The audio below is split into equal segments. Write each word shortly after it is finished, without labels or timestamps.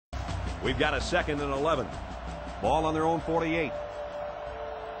We've got a 2nd and 11. Ball on their own 48.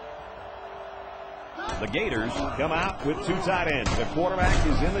 The Gators come out with 2 tight ends. The quarterback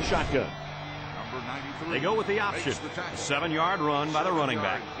is in the shotgun. Number 93. They go with the option. A 7-yard run by the running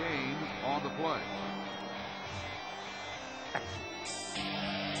back. Gain on the play.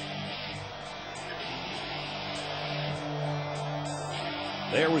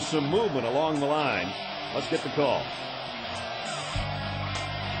 There was some movement along the line. Let's get the call.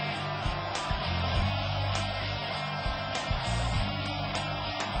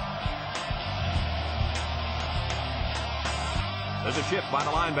 There's a chip by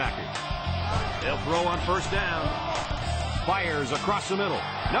the linebacker. They'll throw on 1st down. Fires across the middle.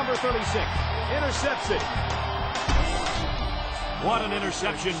 Number 36 intercepts it. What an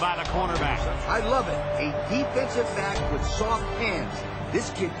interception by the cornerback. I love it. A defensive back with soft hands. This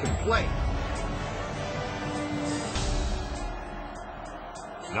kid can play.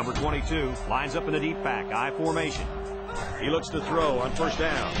 Number 22 lines up in the deep back, I formation. He looks to throw on 1st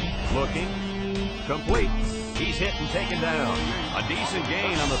down. Looking. Complete. He's hit and taken down. A decent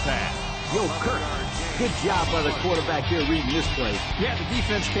gain on the pass. Yo, Kirk, good job by the quarterback here reading this play. Yeah, the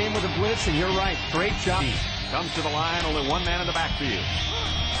defense came with a blitz, and you're right. Great job. Comes to the line, only 1 man in the backfield.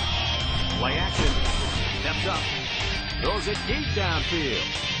 Play action. Steps up. Throws it deep downfield.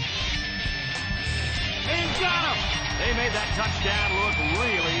 And got him! They made that touchdown look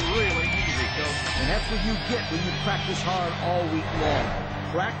really, really easy, Coach. And that's what you get when you practice hard all week long.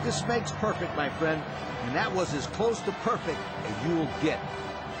 Practice makes perfect, my friend. And that was as close to perfect as you will get.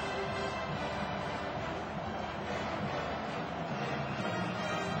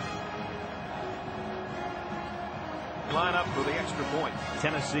 Line up for the extra point.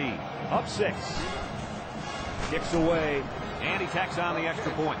 Tennessee up 6. Kicks away. And he tacks on the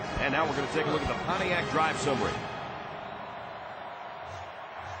extra point. And now we're going to take a look at the Pontiac drive summary.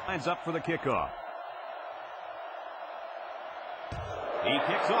 Lines up for the kickoff. He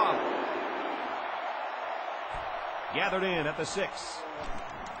kicks off. Gathered in at the 6.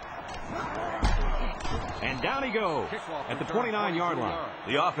 And down he goes at the 29-yard line.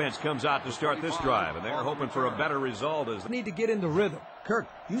 The offense comes out to start this drive, and they're hoping for a better result as they need to get into rhythm. Kirk,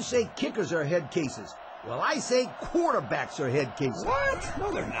 you say kickers are head cases. Well, I say quarterbacks are head cases. What?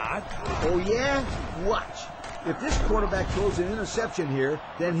 No, they're not. Oh, yeah? Watch. If this quarterback throws an interception here,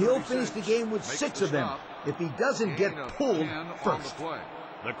 then he'll finish the game with 6 of them. If he doesn't get pulled first.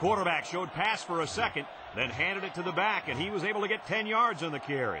 The quarterback showed pass for a second, then handed it to the back, and he was able to get 10 yards on the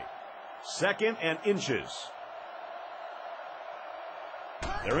carry. 2nd and inches.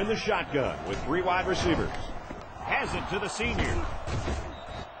 They're in the shotgun with 3 wide receivers. Has it to the senior.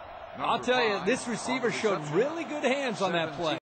 I'll tell you, this receiver showed really good hands on that play.